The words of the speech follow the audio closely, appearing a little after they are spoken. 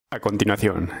A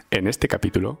continuación, en este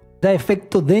capítulo... Da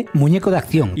efecto de muñeco de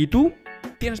acción. ¿Y tú?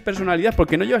 Tienes personalidad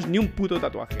porque no llevas ni un puto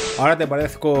tatuaje. Ahora te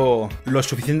parezco lo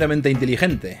suficientemente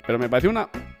inteligente. Pero me pareció una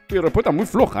respuesta muy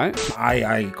floja, ¿eh?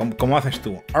 Ay, ¿cómo haces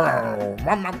tú?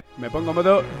 Me pongo en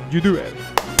modo youtuber.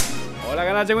 Hola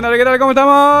canal secundario, ¿qué tal? ¿Cómo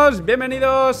estamos?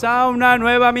 Bienvenidos a una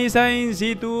nueva misa in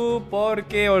situ,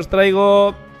 porque os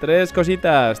traigo tres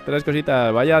cositas.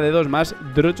 Vaya dedos más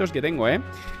drochos que tengo, ¿eh?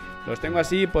 Los tengo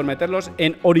así por meterlos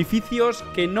en orificios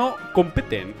que no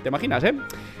competen. ¿Te imaginas, eh?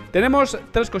 Tenemos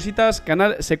tres cositas,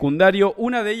 canal secundario.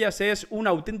 Una de ellas es un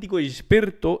auténtico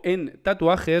experto en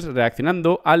tatuajes,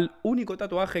 reaccionando al único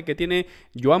tatuaje que tiene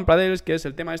Joan Praderes, que es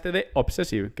el tema este de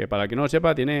Obsessive, que para quien no lo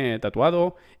sepa, tiene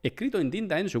tatuado, escrito en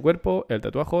tinta en su cuerpo, el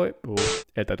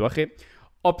tatuaje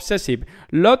Obsessive.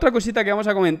 La otra cosita que vamos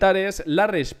a comentar es la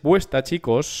respuesta,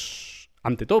 chicos,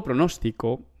 ante todo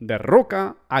pronóstico, de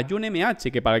Sroka a John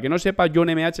MH, que para que no sepa, John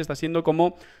MH está siendo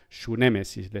como su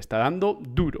némesis, le está dando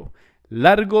duro,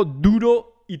 largo,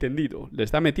 duro y tendido, le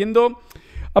está metiendo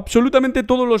absolutamente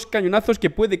todos los cañonazos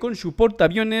que puede con su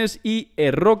portaaviones, y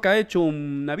Sroka ha hecho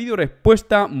una video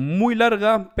respuesta muy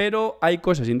larga, pero hay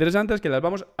cosas interesantes que las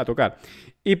vamos a tocar.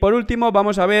 Y por último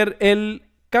vamos a ver el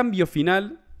cambio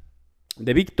final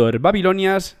de Víctor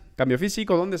Babilonias, cambio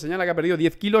físico, donde señala que ha perdido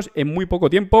 10 kilos en muy poco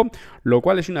tiempo, lo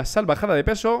cual es una salvajada de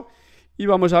peso. Y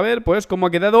vamos a ver pues cómo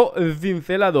ha quedado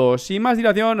cincelado. Sin más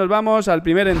dilación, nos vamos al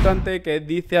primer entrante, que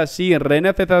dice así: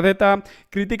 René ZZ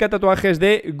critica tatuajes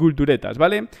de culturetas,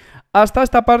 ¿vale? Hasta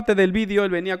esta parte del vídeo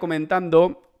él venía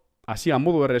comentando, así a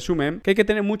modo de resumen, que hay que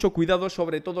tener mucho cuidado,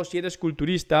 sobre todo si eres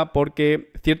culturista,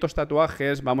 porque ciertos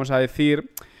tatuajes, vamos a decir,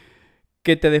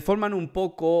 que te deforman un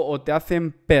poco o te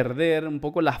hacen perder un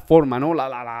poco la forma, ¿no?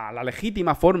 La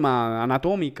legítima forma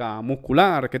anatómica,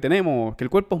 muscular que tenemos, que el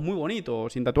cuerpo es muy bonito,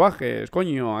 sin tatuajes,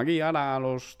 coño, aquí ahora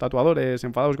los tatuadores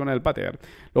enfadados con el pater.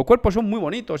 Los cuerpos son muy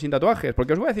bonitos sin tatuajes,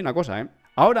 porque os voy a decir una cosa, ¿eh?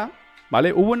 Ahora,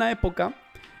 ¿vale? Hubo una época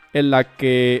en la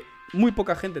que muy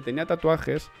poca gente tenía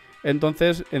tatuajes,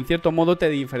 entonces, en cierto modo, te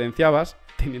diferenciabas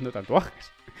teniendo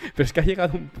tatuajes. Pero es que ha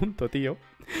llegado un punto, tío,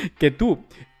 que tú,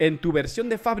 en tu versión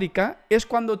de fábrica, es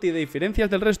cuando te diferencias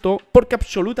del resto, porque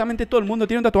absolutamente todo el mundo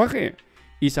tiene un tatuaje.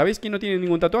 ¿Y sabéis quién no tiene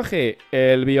ningún tatuaje?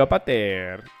 El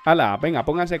biopater. ¡Hala! Venga,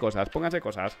 pónganse cosas.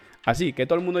 Así, que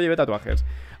todo el mundo lleve tatuajes.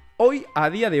 Hoy,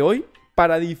 a día de hoy,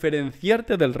 para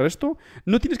diferenciarte del resto,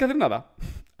 no tienes que hacer nada.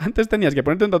 Antes tenías que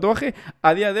ponerte un tatuaje,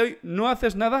 a día de hoy no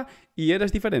haces nada y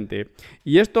eres diferente.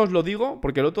 Y esto os lo digo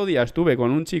porque el otro día estuve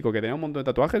con un chico que tenía un montón de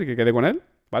tatuajes, que quedé con él,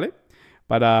 ¿vale?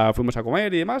 Fuimos a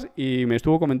comer y demás, y me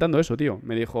estuvo comentando eso, tío.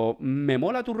 Me dijo, me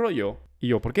mola tu rollo. Y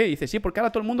yo, ¿por qué? Y dice, sí, porque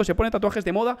ahora todo el mundo se pone tatuajes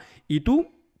de moda y tú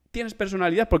tienes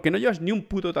personalidad porque no llevas ni un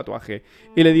puto tatuaje.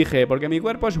 Y le dije, porque mi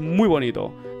cuerpo es muy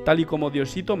bonito, tal y como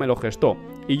Diosito me lo gestó,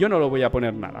 y yo no lo voy a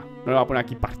poner nada, no le voy a poner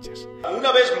aquí parches.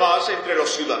 Una vez más entre los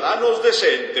ciudadanos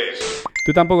decentes.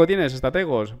 ¿Tú tampoco tienes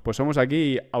estrategos? Pues somos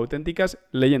aquí auténticas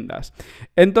leyendas.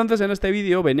 Entonces, en este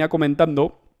vídeo venía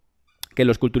comentando que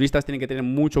los culturistas tienen que tener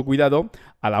mucho cuidado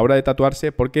a la hora de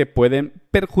tatuarse, porque pueden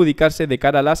perjudicarse de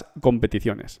cara a las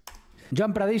competiciones.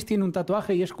 Joan Praderes tiene un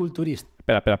tatuaje y es culturista.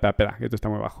 Espera, que esto está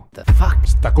muy bajo. The fuck?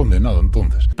 Está condenado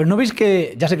entonces. Pero no veis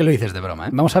que... Ya sé que lo dices de broma, ¿eh?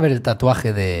 Vamos a ver el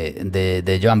tatuaje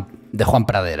de Juan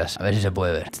Praderes. A ver si se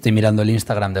puede ver. Estoy mirando el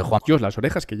Instagram de Juan Dios, las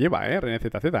orejas que lleva, René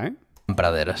ZZ,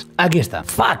 Praderes. Aquí está.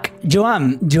 Fuck.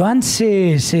 Joan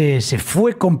se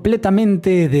fue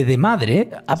completamente de madre.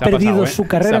 Ha perdido su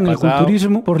carrera en el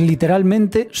culturismo por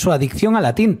literalmente su adicción a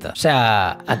la tinta. O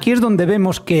sea, aquí es donde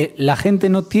vemos que la gente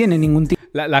no tiene ningún tipo...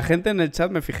 La gente en el chat,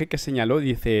 me fijé que señaló,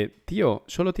 dice, tío,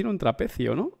 solo tiene un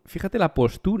trapecio, ¿no? Fíjate la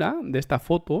postura de esta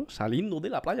foto saliendo de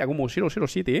la playa como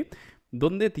 007, ¿eh?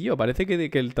 ¿Dónde, tío? Parece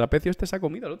que el trapecio este se ha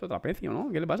comido al otro trapecio, ¿no?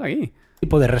 ¿Qué le pasa aquí?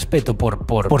 Tipo de respeto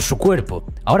por su cuerpo.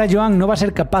 Ahora Joan no va a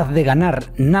ser capaz de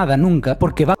ganar nada nunca,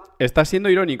 porque va... Está siendo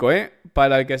irónico, ¿eh?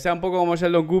 Para el que sea un poco como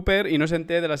Sheldon Cooper y no se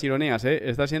entere de las ironías, ¿eh?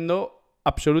 Está siendo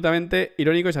absolutamente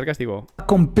irónico y sarcástico.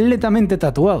 Completamente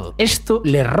tatuado. Esto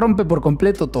le rompe por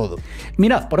completo todo.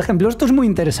 Mirad, por ejemplo, esto es muy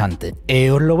interesante.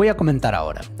 Os lo voy a comentar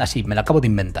ahora. Así, me lo acabo de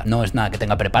inventar. No es nada que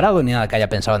tenga preparado ni nada que haya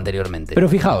pensado anteriormente. Pero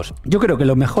fijaos, yo creo que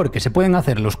lo mejor que se pueden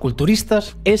hacer los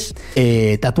culturistas es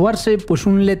tatuarse pues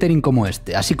un lettering como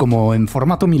este, así como en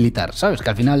formato militar, ¿sabes?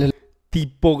 Que al final es...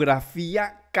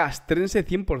 Tipografía castrense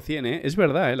 100%, ¿eh? Es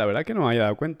verdad, la verdad que no me había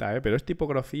dado cuenta, pero es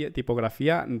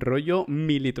tipografía rollo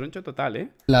militroncho total, ¿eh?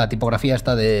 La tipografía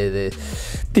está de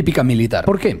típica militar.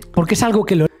 ¿Por qué? Porque es algo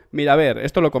que lo... Mira, a ver,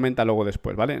 esto lo comenta luego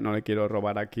después, ¿vale? No le quiero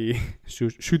robar aquí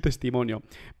su testimonio.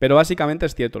 Pero básicamente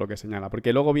es cierto lo que señala,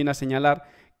 porque luego viene a señalar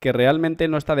que realmente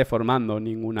no está deformando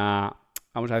ninguna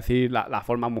vamos a decir, la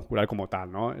forma muscular como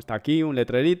tal, ¿no? Está aquí un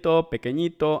letrerito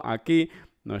pequeñito, aquí,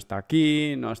 no está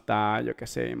aquí, no está, yo qué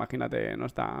sé, imagínate, no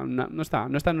está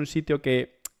en un sitio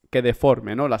que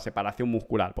deforme, ¿no? La separación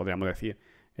muscular, podríamos decir.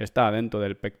 Está dentro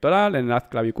del pectoral, en el haz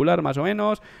clavicular más o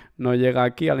menos, no llega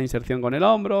aquí a la inserción con el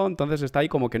hombro, entonces está ahí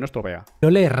como que no estropea.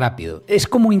 Lo lees rápido. Es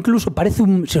como incluso parece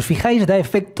si os fijáis, da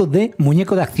efecto de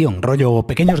muñeco de acción, rollo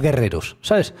pequeños guerreros,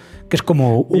 ¿sabes? Que es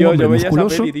como un hombre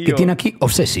musculoso que tiene aquí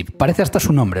obsessive. Parece hasta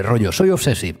su nombre, rollo, soy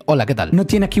obsessive. Hola, ¿qué tal? No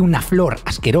tiene aquí una flor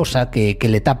asquerosa que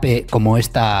le tape como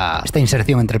esta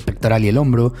inserción entre el pectoral y el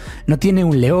hombro. No tiene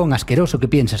un león asqueroso que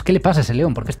piensas, ¿qué le pasa a ese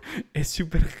león? Porque es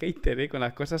súper hater, con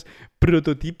las cosas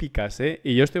prototípicas,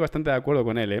 y yo estoy bastante de acuerdo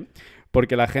con él,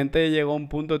 porque la gente llegó a un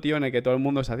punto, tío, en el que todo el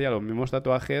mundo se hacía los mismos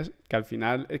tatuajes, que al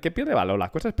final es que pierde valor,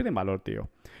 las cosas pierden valor, tío.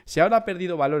 Si ahora ha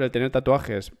perdido valor el tener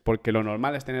tatuajes, porque lo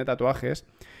normal es tener tatuajes,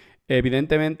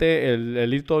 evidentemente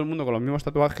el ir todo el mundo con los mismos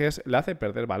tatuajes le hace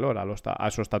perder valor a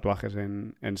esos tatuajes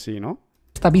en sí, ¿no?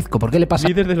 Está bizco, ¿por qué le pasa?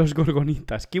 Líder de los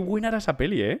gorgonitas, qué buena era esa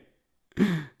peli,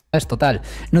 Es total.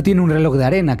 No tiene un reloj de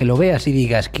arena que lo veas y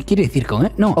digas, ¿qué quiere decir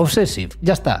con No, obsessive.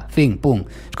 Ya está. Fin, pum.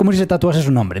 Es como si se tatuase su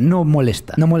nombre. No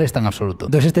molesta. No molesta en absoluto.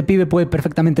 Entonces este pibe puede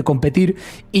perfectamente competir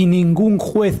y ningún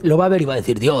juez lo va a ver y va a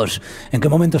decir, Dios, ¿en qué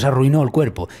momento se arruinó el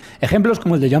cuerpo? Ejemplos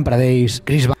como el de Jean Pradais,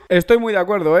 Chris Van... Estoy muy de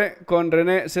acuerdo, con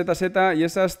René ZZ y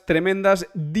esas tremendas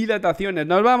dilataciones.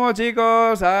 Nos vamos,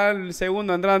 chicos, al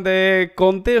segundo entrante.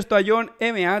 Contesto a John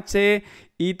MH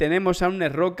y tenemos a un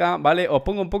Sroka, ¿vale? Os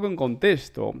pongo un poco en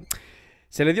contexto.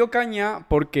 Se le dio caña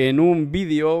porque en un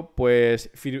vídeo, pues,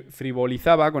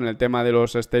 frivolizaba con el tema de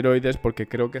los esteroides porque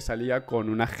creo que salía con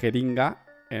una jeringa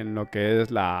en lo que es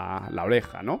la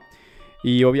oreja, ¿no?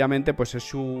 Y obviamente pues es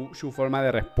su forma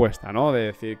de respuesta, ¿no? De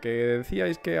decir que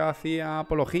decíais que hacía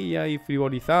apología y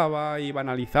frivolizaba y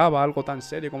banalizaba algo tan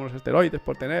serio como los esteroides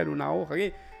por tener una aguja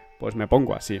aquí. Pues me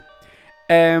pongo así.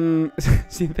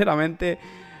 Sinceramente,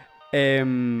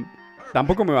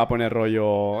 tampoco me va a poner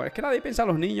rollo... Es que nadie piensa a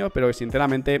los niños, pero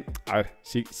sinceramente, a ver,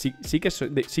 sí que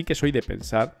soy de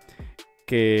pensar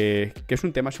que es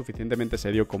un tema suficientemente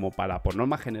serio como para, por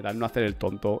norma general, no hacer el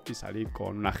tonto y salir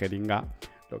con una jeringa,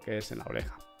 lo que es en la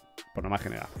oreja, por norma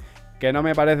general. Que no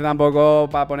me parece tampoco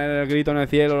para poner el grito en el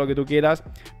cielo o lo que tú quieras,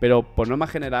 pero por norma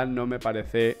general no me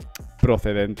parece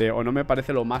procedente o no me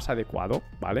parece lo más adecuado,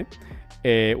 ¿vale?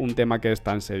 Un tema que es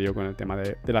tan serio con el tema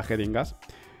de las jeringas,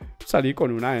 salir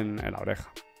con una en la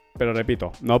oreja. Pero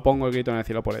repito, no pongo el grito en el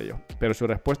cielo por ello. Pero su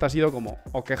respuesta ha sido como,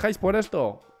 ¿os quejáis por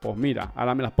esto? Pues mira,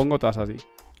 ahora me las pongo todas así.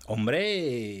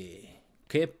 Hombre,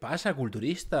 ¿qué pasa,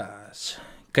 culturistas?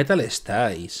 ¿Qué tal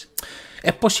estáis?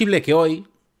 Es posible que hoy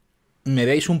me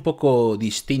veáis un poco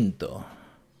distinto.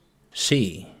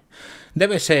 Sí,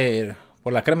 debe ser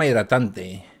por la crema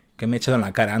hidratante que me he echado en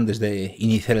la cara antes de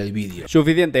iniciar el vídeo.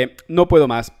 Suficiente, no puedo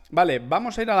más. Vale,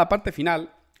 vamos a ir a la parte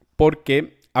final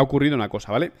porque ha ocurrido una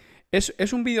cosa, ¿vale?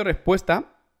 Es un vídeo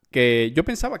respuesta que yo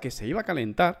pensaba que se iba a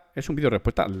calentar. Es un vídeo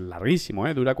respuesta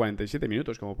larguísimo, dura 47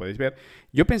 minutos, como podéis ver.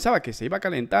 Yo pensaba que se iba a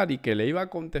calentar y que le iba a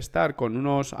contestar con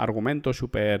unos argumentos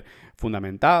súper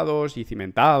fundamentados y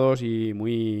cimentados y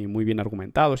muy bien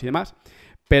argumentados y demás.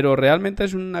 Pero realmente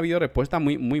es una video respuesta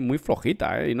muy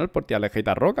flojita, Y no es por tirarle hate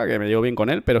a Sroka, que me llevo bien con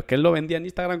él, pero es que él lo vendía en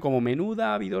Instagram como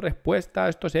menuda video respuesta,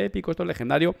 esto es épico, esto es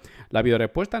legendario. La video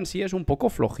respuesta en sí es un poco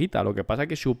flojita, lo que pasa es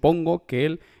que supongo que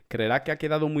él creerá que ha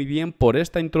quedado muy bien por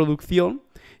esta introducción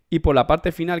y por la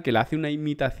parte final que le hace una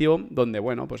imitación donde,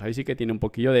 bueno, pues ahí sí que tiene un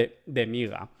poquillo de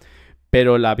miga.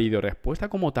 Pero la videorespuesta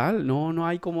como tal, no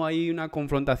hay como ahí una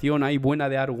confrontación ahí buena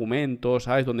de argumentos,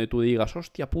 ¿sabes? Donde tú digas,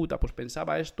 hostia puta, pues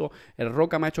pensaba esto, el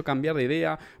Sroka me ha hecho cambiar de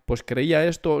idea, pues creía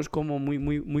esto, es como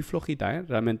muy flojita,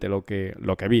 Realmente lo que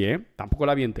vi, Tampoco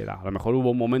la vi entera. A lo mejor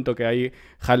hubo un momento que hay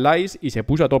highlights y se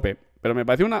puso a tope. Pero me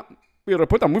pareció una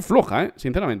videorespuesta muy floja,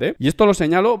 sinceramente. Y esto lo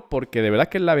señalo porque de verdad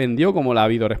que él la vendió como la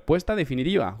videorespuesta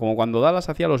definitiva. Como cuando Dallas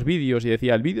hacía los vídeos y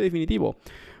decía, el vídeo definitivo.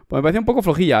 Pues me pareció un poco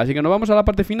flojilla, así que nos vamos a la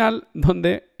parte final,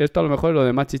 donde esto a lo mejor es lo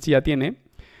de más chichilla tiene,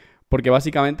 porque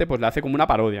básicamente pues le hace como una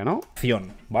parodia, ¿no?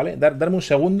 ¿Vale? Darme un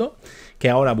segundo, que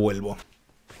ahora vuelvo.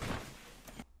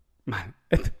 Vale,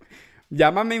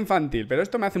 llamadme infantil, pero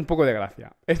esto me hace un poco de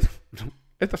gracia.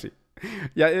 Esto sí.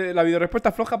 Ya, la videorespuesta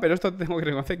es floja, pero esto tengo que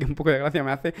reconocer que un poco de gracia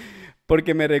me hace,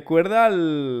 porque me recuerda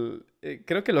al...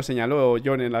 creo que lo señaló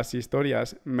John en las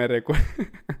historias, me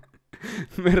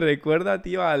recuerda,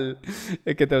 tío, al...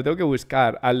 que te lo tengo que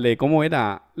buscar. Al de... ¿Cómo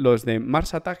era? Los de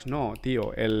Mars Attacks. No,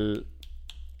 tío. El...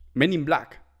 Men in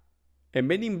Black. En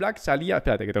Men in Black salía...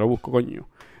 Espérate, que te lo busco, coño.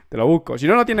 Te lo busco. Si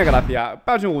no, no tiene gracia.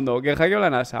 Para un segundo, que hackeó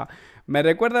la NASA. Me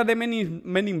recuerda de Men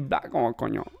in Black. ¿Cómo,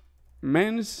 coño?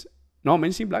 No,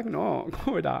 Men in Black no.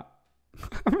 ¿Cómo era?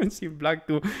 Men in Black,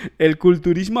 tú. El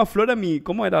culturismo aflora mi...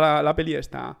 ¿Cómo era la peli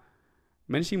esta?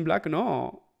 Men in Black,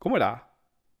 no. ¿Cómo era?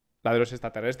 La de los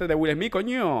extraterrestres de Will Smith,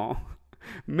 coño.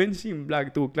 Men in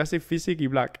Black, tú. Classic Physics y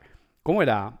Black. ¿Cómo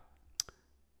era?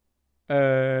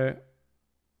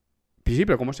 Sí,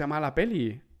 pero ¿cómo se llama la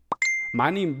peli?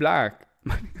 Man in Black.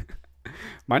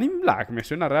 Man in Black, me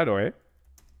suena raro, ¿eh?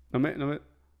 No me...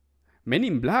 Men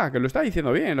in Black, lo estaba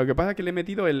diciendo bien. Lo que pasa es que le he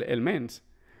metido el mens.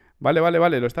 Vale,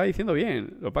 lo estaba diciendo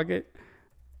bien. Lo que pasa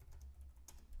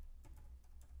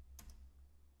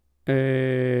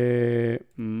que...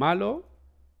 malo.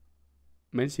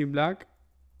 Men in Black.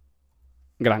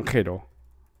 Granjero.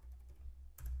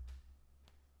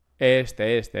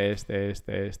 Este.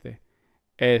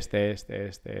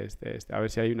 A ver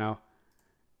si hay una...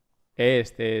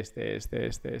 Este.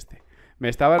 Me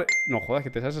estaba... No jodas, que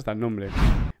te sabes hasta el nombre.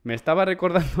 Me estaba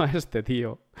recordando a este,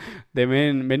 tío. De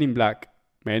Men in Black.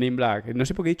 Men in Black. No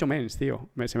sé por qué he dicho mens, tío.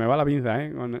 Se me va la pinza,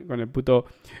 ¿eh? Con el puto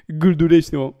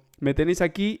culturismo. Me tenéis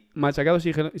aquí machacado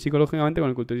psicológicamente con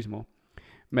el culturismo.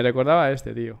 Me recordaba a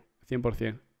este, tío.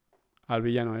 100%. Al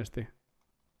villano este.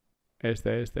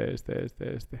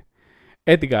 Este.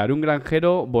 Edgar, un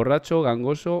granjero borracho,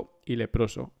 gangoso y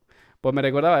leproso. Pues me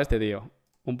recordaba a este, tío.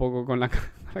 Un poco con la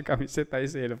camiseta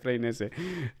ese y el frame ese.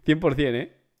 100%,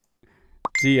 ¿eh?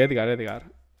 Sí,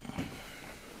 Edgar.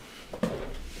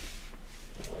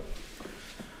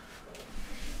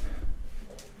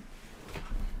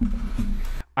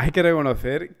 Hay que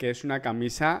reconocer que es una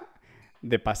camisa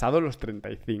de pasado los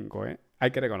 35, ¿eh? Hay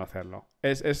que reconocerlo.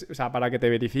 O sea, para que te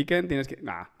verifiquen tienes que...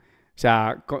 Nah. O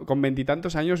sea, con 20 y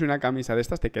tantos años una camisa de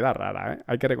estas te queda rara, ¿eh?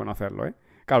 Hay que reconocerlo, ¿eh?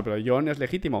 Claro, pero John es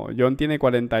legítimo. John tiene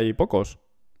 40 y pocos.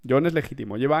 John es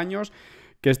legítimo. Lleva años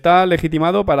que está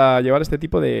legitimado para llevar este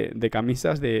tipo de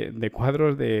camisas de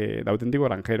cuadros de auténtico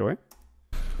granjero, ¿eh?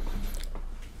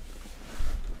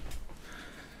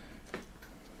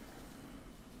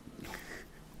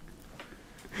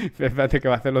 Espérate que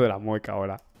va a hacer lo de la mueca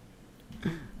ahora.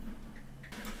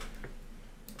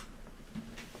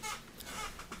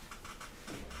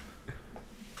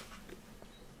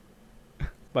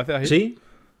 ¿Va a hacer así?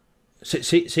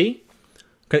 Sí.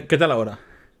 ¿Qué tal ahora?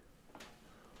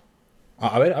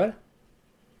 A ver.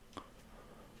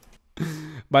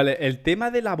 Vale, el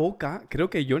tema de la boca, creo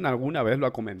que John alguna vez lo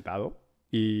ha comentado.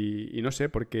 Y no sé,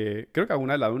 porque creo que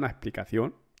alguna vez le ha dado una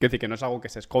explicación. Quiero decir que no es algo que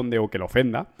se esconde o que lo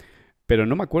ofenda. Pero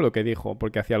no me acuerdo qué dijo,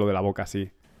 porque hacía lo de la boca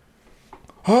así.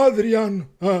 Adrián.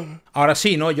 Ahora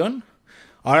sí, ¿no, John?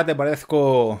 Ahora te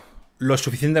parezco lo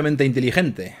suficientemente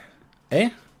inteligente,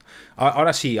 ¿eh?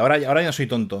 Ahora sí, ahora ya no soy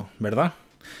tonto, ¿verdad?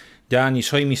 Ya ni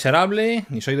soy miserable,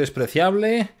 ni soy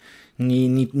despreciable,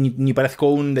 ni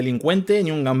parezco un delincuente,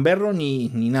 ni un gamberro,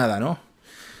 ni nada, ¿no?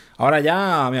 Ahora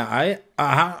ya, mira, ahí,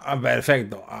 ajá,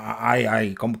 perfecto.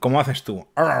 Ahí, ¿cómo haces tú?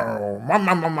 Ay,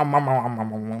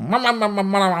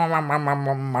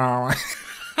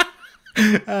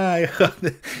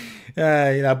 joder.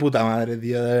 Ay, la puta madre,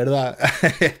 tío, de verdad.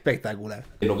 Espectacular.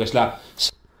 Lo que es la...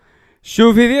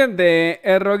 Suficiente,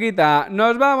 Roquita.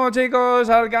 Nos vamos, chicos,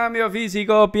 al cambio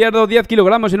físico. Pierdo 10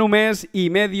 kilogramos en un mes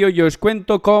y medio y os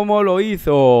cuento cómo lo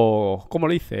hizo. ¿Cómo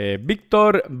lo hice?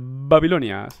 Víctor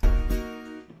Babilonias.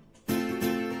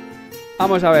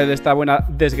 Vamos a ver esta buena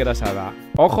desgrasada.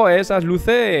 Ojo, esas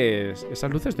luces...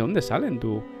 ¿Esas luces de dónde salen,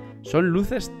 tú? Son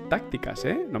luces tácticas,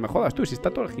 ¿eh? No me jodas tú, si está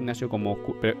todo el gimnasio como...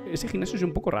 Pero ese gimnasio es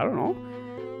un poco raro, ¿no?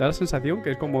 Da la sensación que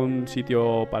es como un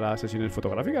sitio para sesiones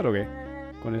fotográficas, ¿o qué?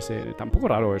 Con ese... Tampoco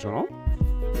raro eso, ¿no?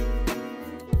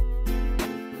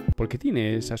 ¿Por qué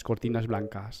tiene esas cortinas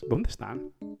blancas? ¿Dónde están?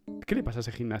 ¿Qué le pasa a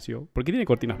ese gimnasio? ¿Por qué tiene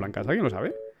cortinas blancas? ¿Alguien lo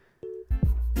sabe?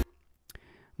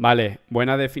 Vale,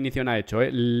 buena definición ha hecho, ¿eh?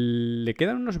 Le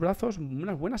quedan unos brazos,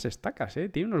 unas buenas estacas, ¿eh?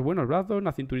 Tiene unos buenos brazos,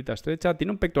 una cinturita estrecha,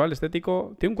 tiene un pectoral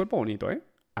estético, tiene un cuerpo bonito, ¿eh?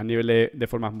 A nivel de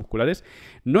formas musculares.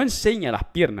 No enseña las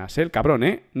piernas, ¿eh? El cabrón,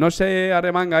 ¿eh? No se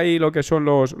arremanga ahí lo que son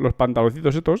los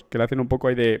pantaloncitos estos, que le hacen un poco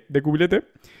ahí de cubilete.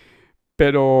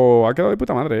 Pero ha quedado de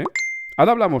puta madre, ¿eh?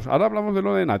 Ahora hablamos de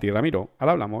lo de Nati, Ramiro.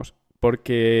 Ahora hablamos.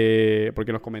 Porque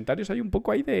en los comentarios hay un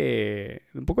poco ahí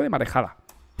un poco de marejada.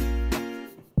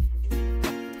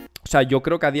 O sea, yo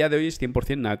creo que a día de hoy es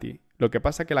 100% Nati. Lo que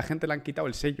pasa es que la gente le han quitado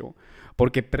el sello.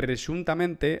 Porque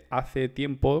presuntamente hace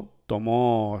tiempo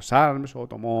tomó SARMS o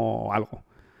tomó algo.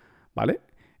 ¿Vale?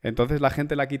 Entonces la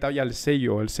gente le ha quitado ya el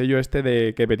sello este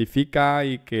de que verifica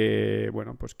y que,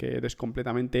 bueno, pues que eres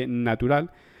completamente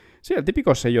natural. Sí, el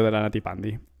típico sello de la Nati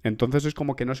Pandi. Entonces es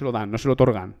como que no se lo dan, no se lo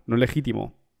otorgan, no es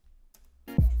legítimo.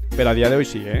 Pero a día de hoy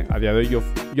sí, ¿eh? A día de hoy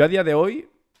yo a día de hoy...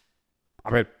 A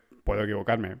ver, puedo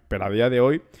equivocarme, pero a día de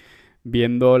hoy...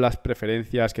 Viendo las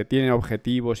preferencias que tiene,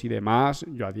 objetivos y demás,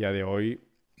 yo a día de hoy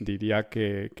diría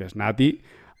que es nati.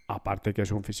 Aparte que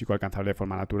es un físico alcanzable de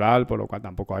forma natural, por lo cual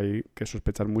tampoco hay que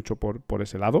sospechar mucho por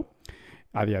ese lado.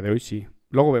 A día de hoy sí.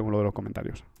 Luego vemos lo de los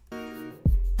comentarios.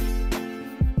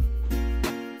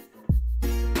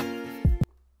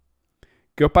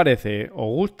 ¿Qué os parece? ¿Os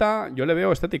gusta? Yo le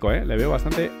veo estético, ¿eh? Le veo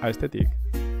bastante aesthetic.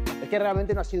 Es que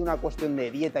realmente no ha sido una cuestión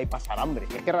de dieta y pasar hambre.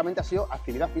 Es que realmente ha sido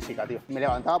actividad física, tío. Me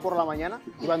levantaba por la mañana,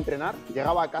 iba a entrenar,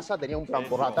 llegaba a casa, tenía un plan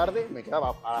por la tarde, me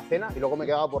quedaba a la cena y luego me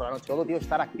quedaba por la noche. Todo, tío,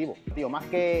 estar activo. Tío, más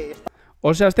que...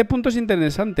 O sea, este punto es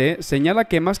interesante, ¿eh? Señala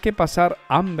que más que pasar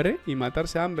hambre y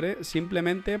matarse hambre,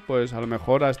 simplemente, pues a lo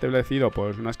mejor ha establecido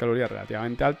pues unas calorías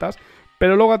relativamente altas,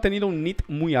 pero luego ha tenido un NEAT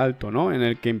muy alto, ¿no? En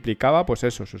el que implicaba, pues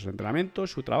eso, sus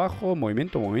entrenamientos, su trabajo,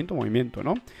 movimiento,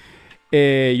 ¿no?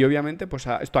 Y obviamente, pues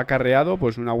esto ha acarreado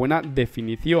pues una buena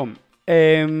definición.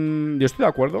 Yo estoy de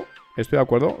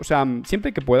acuerdo. O sea,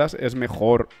 siempre que puedas es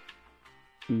mejor,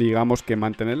 digamos, que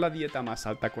mantener la dieta más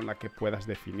alta con la que puedas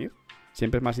definir.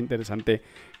 Siempre es más interesante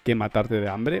que matarte de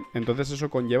hambre. Entonces eso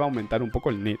conlleva aumentar un poco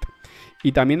el NEAT.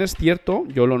 Y también es cierto,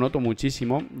 yo lo noto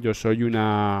muchísimo. Yo soy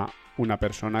una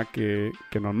persona que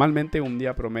normalmente un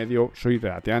día promedio soy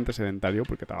relativamente sedentario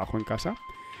porque trabajo en casa.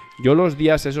 Yo los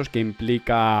días esos que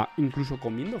implica incluso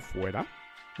comiendo fuera,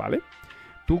 ¿vale?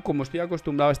 Tú, como estoy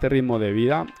acostumbrado a este ritmo de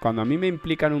vida, cuando a mí me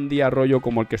implican un día rollo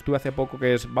como el que estuve hace poco,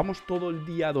 que es vamos todo el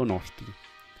día a Donosti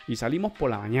y salimos por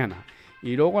la mañana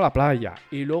y luego a la playa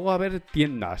y luego a ver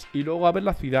tiendas y luego a ver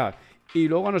la ciudad y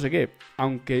luego a no sé qué,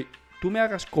 aunque tú me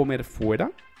hagas comer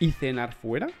fuera y cenar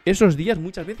fuera, esos días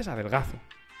muchas veces adelgazo,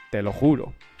 te lo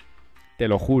juro. Te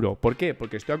lo juro. ¿Por qué?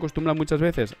 Porque estoy acostumbrado muchas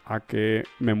veces a que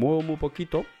me muevo muy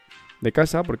poquito de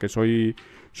casa, porque soy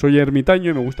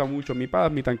ermitaño y me gusta mucho mi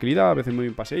paz, mi tranquilidad, a veces me doy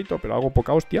un paseíto, pero hago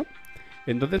poca hostia.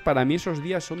 Entonces para mí esos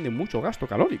días son de mucho gasto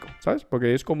calórico, ¿sabes?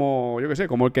 Porque es como, yo qué sé,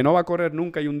 como el que no va a correr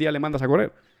nunca y un día le mandas a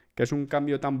correr, que es un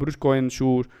cambio tan brusco en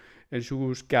sus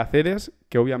quehaceres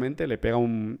que obviamente le pega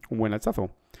un buen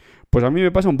hachazo. Pues a mí me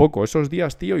pasa un poco esos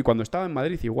días, tío, y cuando estaba en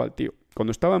Madrid igual, tío.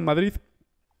 Cuando estaba en Madrid,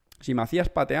 si me hacías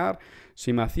patear,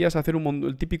 si me hacías hacer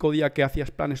el típico día que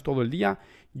hacías planes todo el día,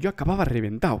 yo acababa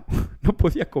reventado. No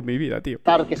podía con mi vida, tío.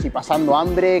 Que si pasando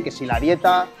hambre, que si la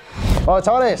dieta... Bueno,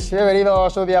 chavales,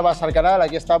 bienvenidos un día más al canal.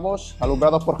 Aquí estamos,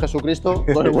 alumbrados por Jesucristo.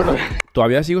 Bueno.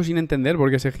 Todavía sigo sin entender por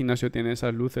qué ese gimnasio tiene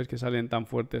esas luces que salen tan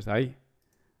fuertes de ahí.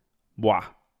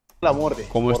 Buah. La muerte.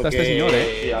 ¿Cómo está este señor,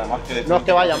 eh? No es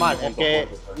que vaya mal, es que...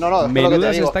 No, es menuda lo que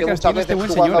te digo, está es que muchas castigando veces este buen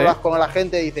tú cuando señor, hablas con la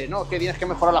gente dices, no, es que tienes que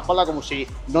mejorar la espalda como si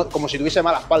tuviese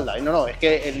mala espalda. Y no, es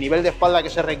que el nivel de espalda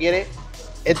que se requiere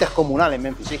es descomunal en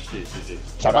Memphis, sí.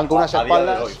 Sacan con unas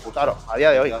espaldas, claro, a día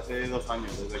de hoy. Hace 2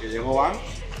 años, desde que llegó Van,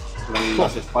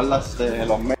 las espaldas de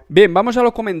los... Bien, vamos a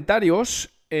los comentarios.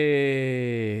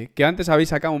 Que antes habéis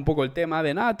sacado un poco el tema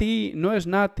de Nati, no es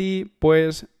Nati,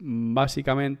 pues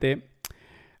básicamente...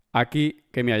 Aquí,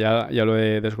 que mira, ya lo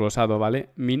he desglosado,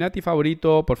 ¿vale? Mi nati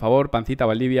favorito, por favor, pancita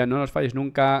Valdivia, no nos falles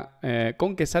nunca.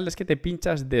 Con que sales que te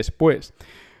pinchas después.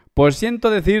 Pues siento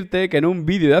decirte que en un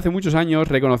vídeo de hace muchos años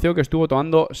reconoció que estuvo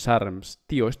tomando SARMs.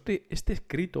 Tío, este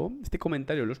escrito, este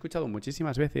comentario lo he escuchado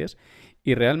muchísimas veces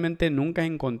y realmente nunca he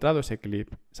encontrado ese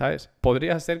clip, ¿sabes?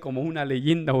 Podría ser como una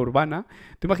leyenda urbana.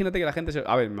 Tú imagínate que la gente...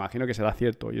 A ver, me imagino que será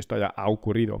cierto y esto ya ha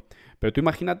ocurrido. Pero tú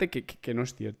imagínate que no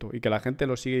es cierto y que la gente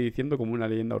lo sigue diciendo como una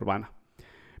leyenda urbana.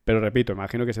 Pero repito,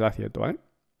 imagino que será cierto, ¿eh?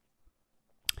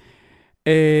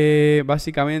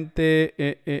 Básicamente,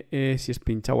 si es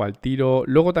pinchado al tiro.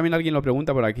 Luego también alguien lo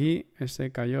pregunta por aquí.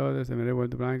 Se cayó desde me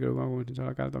vuelto plan. Creo que vamos a pinchar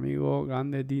la cara a tu amigo.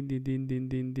 Grande,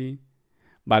 din.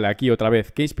 Vale, aquí otra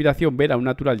vez. ¿Qué inspiración ver a un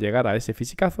natural llegar a ese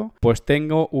fisicazo? Pues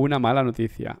tengo una mala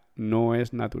noticia. No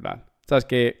es natural. Sabes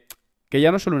que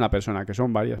ya no es solo una persona, que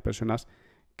son varias personas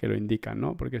que lo indican,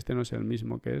 ¿no? Porque este no es el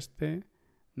mismo que este.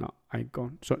 No,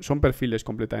 son perfiles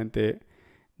completamente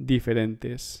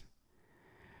diferentes.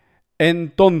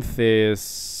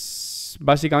 Entonces,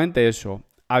 básicamente eso.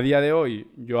 A día de hoy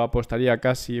yo apostaría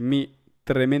casi mi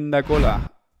tremenda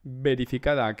cola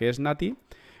verificada que es nati,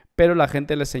 pero la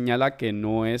gente le señala que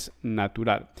no es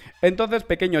natural. Entonces,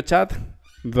 pequeño chat,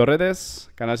 zorretes,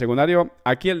 canal secundario,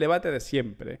 aquí el debate de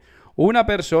siempre. Una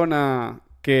persona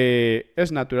que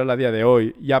es natural a día de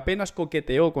hoy y apenas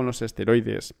coqueteó con los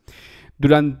esteroides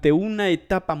durante una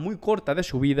etapa muy corta de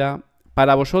su vida,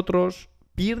 para vosotros...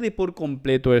 ¿pierde por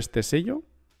completo este sello?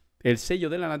 ¿El sello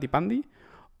de la natipandi?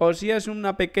 ¿O si es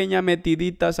una pequeña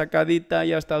metidita, sacadita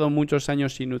y ha estado muchos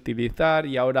años sin utilizar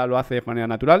y ahora lo hace de manera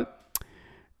natural?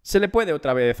 Se le puede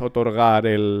otra vez otorgar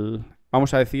el,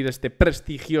 vamos a decir, este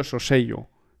prestigioso sello,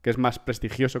 que es más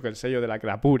prestigioso que el sello de la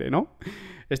Crapure, ¿no?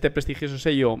 Este prestigioso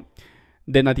sello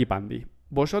de natipandi.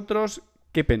 ¿Vosotros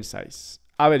qué pensáis?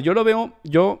 A ver, yo lo veo,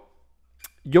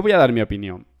 Yo voy a dar mi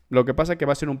opinión. Lo que pasa es que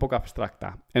va a ser un poco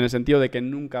abstracta, en el sentido de que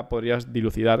nunca podrías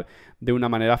dilucidar de una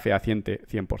manera fehaciente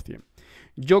 100%.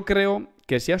 Yo creo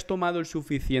que si has tomado el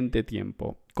suficiente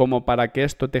tiempo como para que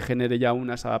esto te genere ya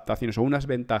unas adaptaciones o unas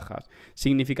ventajas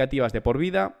significativas de por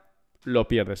vida, lo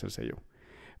pierdes el sello.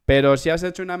 Pero si has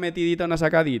hecho una metidita, una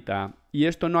sacadita, y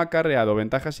esto no ha acarreado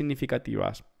ventajas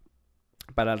significativas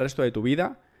para el resto de tu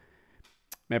vida,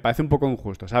 me parece un poco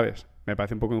injusto, ¿sabes? Me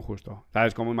parece un poco injusto.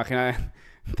 ¿Sabes? Como imagina,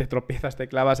 te tropiezas, te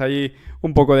clavas ahí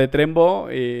un poco de trembo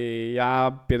y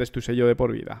ya pierdes tu sello de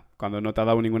por vida, cuando no te ha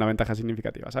dado ninguna ventaja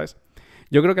significativa, ¿sabes?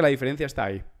 Yo creo que la diferencia está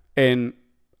ahí.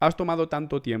 Has tomado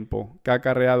tanto tiempo que ha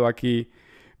acarreado aquí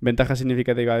ventaja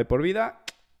significativa de por vida,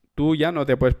 tú ya no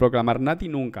te puedes proclamar nati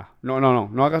nunca.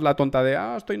 No hagas la tonta de,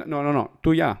 no,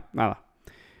 tú ya, nada.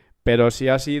 Pero si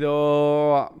has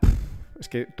sido... Es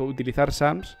que tú utilizar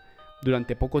SAMs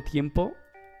durante poco tiempo,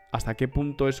 ¿hasta qué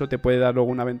punto eso te puede dar luego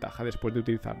una ventaja después de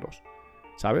utilizarlos?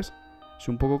 ¿Sabes? Es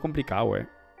un poco complicado, Es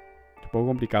un poco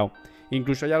complicado.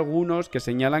 Incluso hay algunos que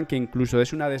señalan que incluso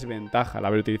es una desventaja el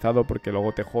haber utilizado porque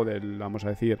luego te jode, vamos a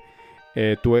decir,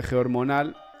 tu eje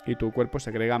hormonal y tu cuerpo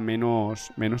segrega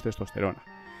menos testosterona.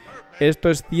 Esto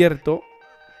es cierto,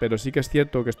 pero sí que es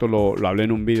cierto que esto lo hablé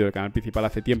en un vídeo del canal principal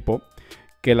hace tiempo,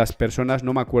 que las personas,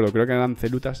 no me acuerdo, creo que eran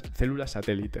células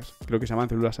satélites. Creo que se llaman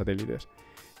células satélites.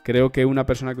 Creo que una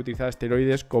persona que utilizaba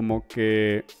esteroides como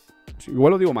que...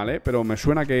 Igual lo digo mal, pero me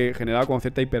suena que generaba con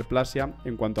cierta hiperplasia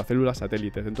en cuanto a células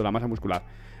satélites dentro de la masa muscular.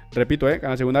 Repito,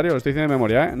 canal secundario, lo estoy diciendo de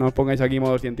memoria, No os pongáis aquí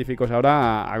modos científicos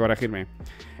ahora a corregirme.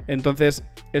 Entonces,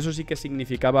 eso sí que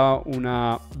significaba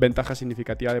una ventaja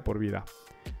significativa de por vida,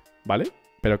 ¿vale?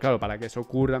 Pero claro, para que eso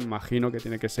ocurra, me imagino que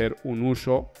tiene que ser un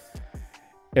uso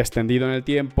extendido en el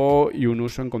tiempo y un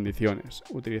uso en condiciones.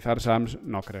 Utilizar SAMs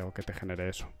no creo que te genere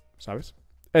eso, ¿sabes?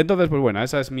 Entonces, pues bueno,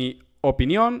 esa es mi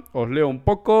opinión. Os leo un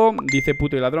poco. Dice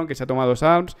puto y ladrón que se ha tomado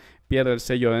SAMs, pierde el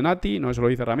sello de Nati. No, eso lo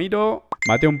dice Ramiro.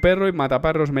 Maté un perro y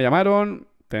mataperros me llamaron.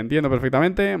 Te entiendo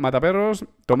perfectamente. Mataperros.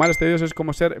 Tomar esteroides es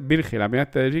como ser virgen. La primera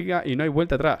vez te desliga y no hay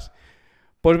vuelta atrás.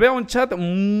 Pues veo un chat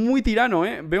muy tirano,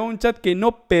 Veo un chat que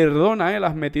no perdona,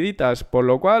 las metiditas. Por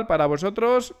lo cual, para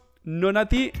vosotros, no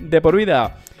Nati de por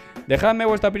vida. Dejadme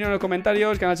vuestra opinión en los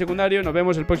comentarios, canal secundario. Nos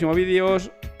vemos en el próximo vídeo.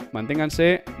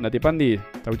 Manténganse, Nati Pandi.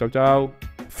 Chau, chau, chau.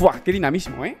 ¡Fua! ¡Qué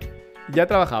dinamismo, Ya he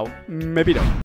trabajado. Me piro.